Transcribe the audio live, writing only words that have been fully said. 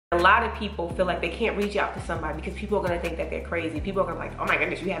lot of people feel like they can't reach out to somebody because people are gonna think that they're crazy. People are gonna be like, oh my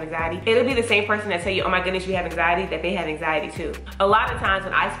goodness, you have anxiety. It'll be the same person that tell you, oh my goodness, you have anxiety, that they have anxiety too. A lot of times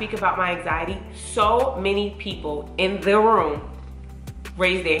when I speak about my anxiety, so many people in the room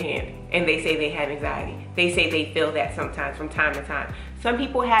raise their hand and they say they have anxiety. They say they feel that sometimes from time to time. Some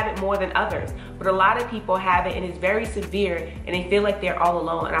people have it more than others, but a lot of people have it and it's very severe and they feel like they're all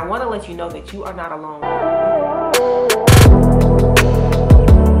alone. And I wanna let you know that you are not alone.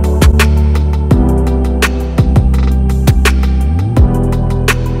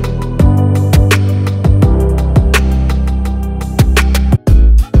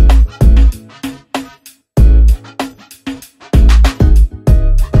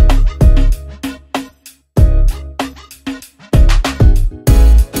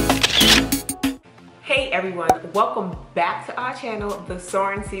 Everyone, welcome back to our channel, the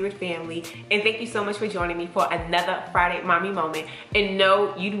Soaring Seared family, and thank you so much for joining me for another Friday mommy moment. And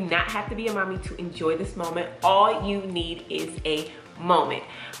no, you do not have to be a mommy to enjoy this moment. All you need is a moment.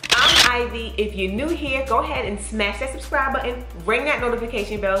 I'm Ivy. If you're new here, go ahead and smash that subscribe button, ring that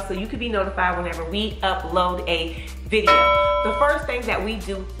notification bell so you can be notified whenever we upload a video. The first thing that we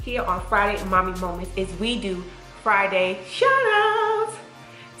do here on Friday mommy moments is we do Friday shout outs.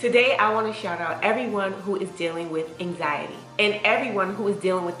 Today, I want to shout out everyone who is dealing with anxiety and everyone who is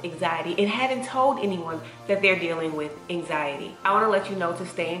dealing with anxiety and haven't told anyone that they're dealing with anxiety. I want to let you know to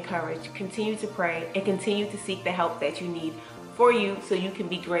stay encouraged, continue to pray, and continue to seek the help that you need for you so you can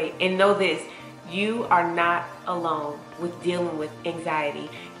be great. And know this, you are not alone with dealing with anxiety.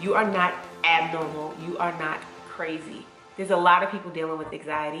 You are not abnormal. You are not crazy. There's a lot of people dealing with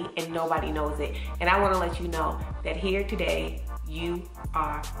anxiety and nobody knows it. And I want to let you know that here today, you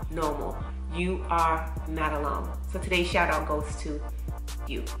are normal. You are not alone. So today's shout out goes to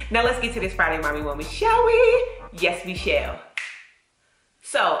you. Now let's get to this Friday mommy moment, shall we? Yes, we shall.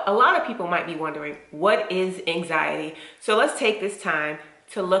 So a lot of people might be wondering, what is anxiety? So let's take this time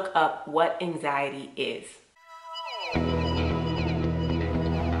to look up what anxiety is.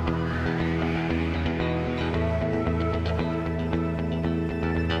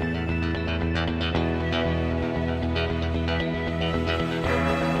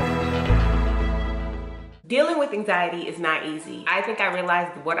 Dealing with anxiety is not easy. I think I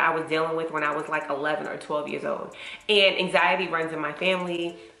realized what I was dealing with when I was like 11 or 12 years old. And anxiety runs in my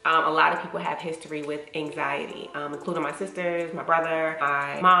family. A lot of people have history with anxiety, including my sisters, my brother,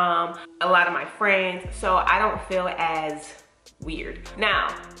 my mom, a lot of my friends. So I don't feel as weird.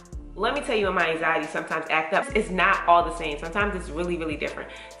 Now, let me tell you when my anxiety sometimes acts up. It's not all the same. Sometimes it's really, really different.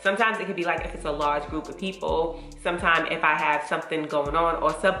 Sometimes it could be like if it's a large group of people. Sometimes if I have something going on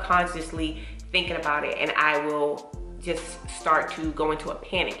or subconsciously thinking about it and I will just start to go into a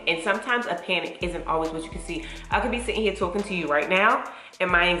panic. And sometimes a panic isn't always what you can see. I could be sitting here talking to you right now and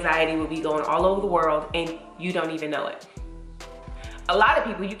my anxiety will be going all over the world and you don't even know it. A lot of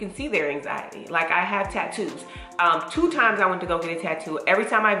people, you can see their anxiety. Like I have tattoos. 2 times I went to go get a tattoo. Every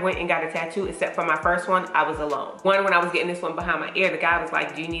time I went and got a tattoo, except for my first one, I was alone. One, when I was getting this one behind my ear, the guy was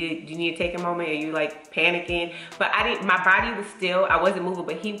like, do you need to take a moment? Are you like panicking? But my body was still, I wasn't moving,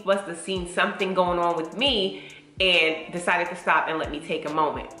 but he must have seen something going on with me and decided to stop and let me take a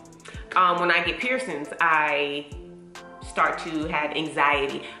moment. When I get piercings, I start to have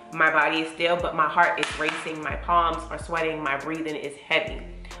anxiety. My body is still, but my heart is racing, my palms are sweating, my breathing is heavy.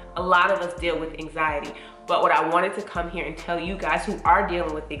 A lot of us deal with anxiety, but what I wanted to come here and tell you guys who are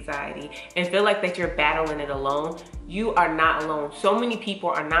dealing with anxiety and feel like that you're battling it alone, you are not alone. So many people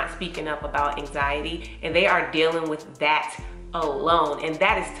are not speaking up about anxiety and they are dealing with that alone, and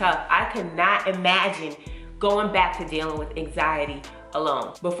that is tough. I cannot imagine going back to dealing with anxiety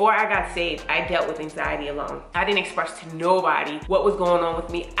alone. Before I got saved, I dealt with anxiety alone. I didn't express to nobody what was going on with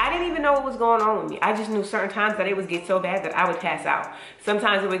me. I didn't even know what was going on with me. I just knew certain times that it would get so bad that I would pass out.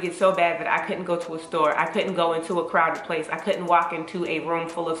 Sometimes it would get so bad that I couldn't go to a store. I couldn't go into a crowded place. I couldn't walk into a room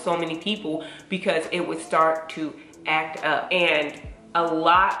full of so many people because it would start to act up. And a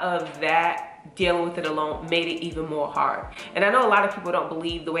lot of that dealing with it alone made it even more hard. And I know a lot of people don't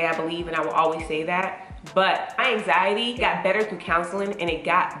believe the way I believe, and I will always say that, but my anxiety got better through counseling and it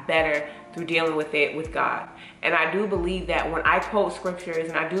got better through dealing with it with God. And I do believe that when I quote scriptures,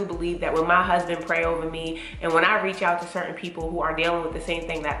 and I do believe that when my husband pray over me, and when I reach out to certain people who are dealing with the same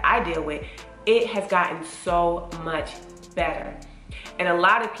thing that I deal with, it has gotten so much better. And a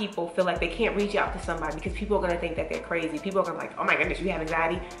lot of people feel like they can't reach out to somebody because people are gonna think that they're crazy. People are gonna be like, oh my goodness, you have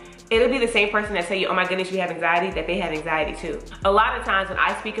anxiety? It'll be the same person that tell you, oh my goodness, you have anxiety, that they have anxiety too. A lot of times when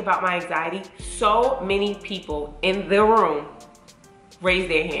I speak about my anxiety, so many people in the room raise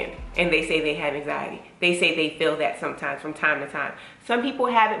their hand and they say they have anxiety. They say they feel that sometimes from time to time. Some people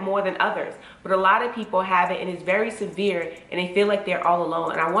have it more than others, but a lot of people have it and it's very severe and they feel like they're all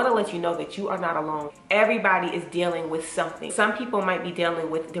alone. And I want to let you know that you are not alone. Everybody is dealing with something. Some people might be dealing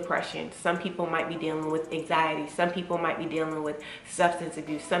with depression. Some people might be dealing with anxiety. Some people might be dealing with substance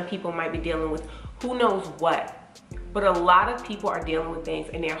abuse. Some people might be dealing with who knows what. But a lot of people are dealing with things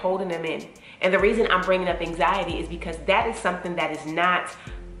and they're holding them in. And the reason I'm bringing up anxiety is because that is something that is not,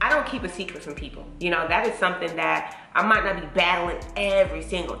 I don't keep a secret from people. You know, that is something that I might not be battling every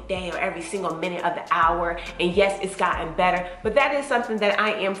single day or every single minute of the hour. And yes, it's gotten better, but that is something that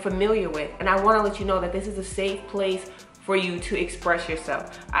I am familiar with. And I want to let you know that this is a safe place for you to express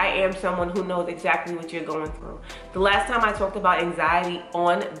yourself. I am someone who knows exactly what you're going through. The last time I talked about anxiety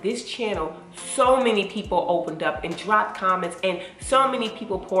on this channel, so many people opened up and dropped comments and so many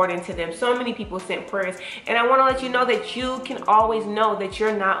people poured into them. So many people sent prayers. And I want to let you know that you can always know that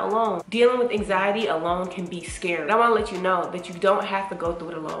you're not alone. Dealing with anxiety alone can be scary. And I want to let you know that you don't have to go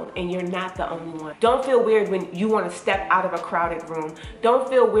through it alone and you're not the only one. Don't feel weird when you want to step out of a crowded room. Don't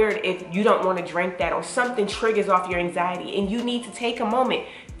feel weird if you don't want to drink that or something triggers off your anxiety and you need to take a moment.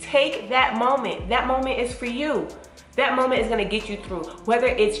 Take that moment. That moment is for you. That moment is going to get you through. Whether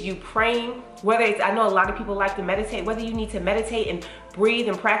it's you praying, whether it's, I know a lot of people like to meditate, whether you need to meditate and breathe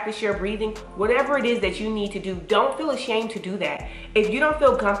and practice your breathing, whatever it is that you need to do, don't feel ashamed to do that. If you don't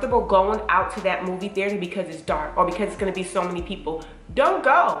feel comfortable going out to that movie theater because it's dark or because it's going to be so many people, don't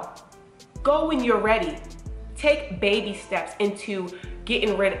go. Go when you're ready. Take baby steps into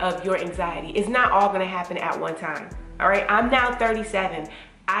getting rid of your anxiety. It's not all going to happen at one time. All right, I'm now 37.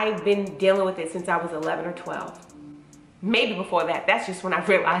 I've been dealing with it since I was 11 or 12. Maybe before that. That's just when I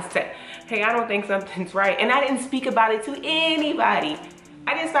realized that, hey, I don't think something's right. And I didn't speak about it to anybody.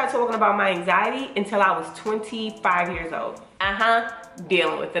 I didn't start talking about my anxiety until I was 25 years old.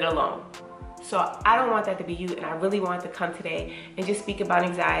 Dealing with it alone. So I don't want that to be you, and I really wanted to come today and just speak about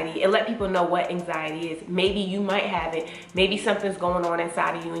anxiety and let people know what anxiety is. Maybe you might have it. Maybe something's going on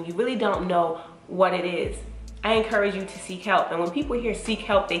inside of you and you really don't know what it is. I encourage you to seek help. And when people hear seek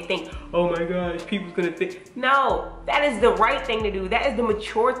help, they think, oh my gosh, people's gonna think. No, that is the right thing to do. That is the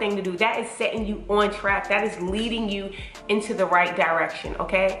mature thing to do. That is setting you on track. That is leading you into the right direction,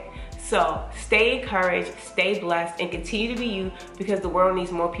 okay? So stay encouraged, stay blessed, and continue to be you because the world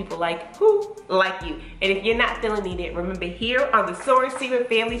needs more people like who? Like you. And if you're not feeling needed, remember here on the Soaring Secret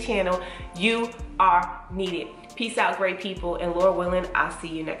Family channel, you are needed. Peace out, great people, and Lord willing, I'll see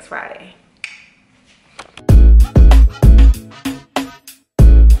you next Friday.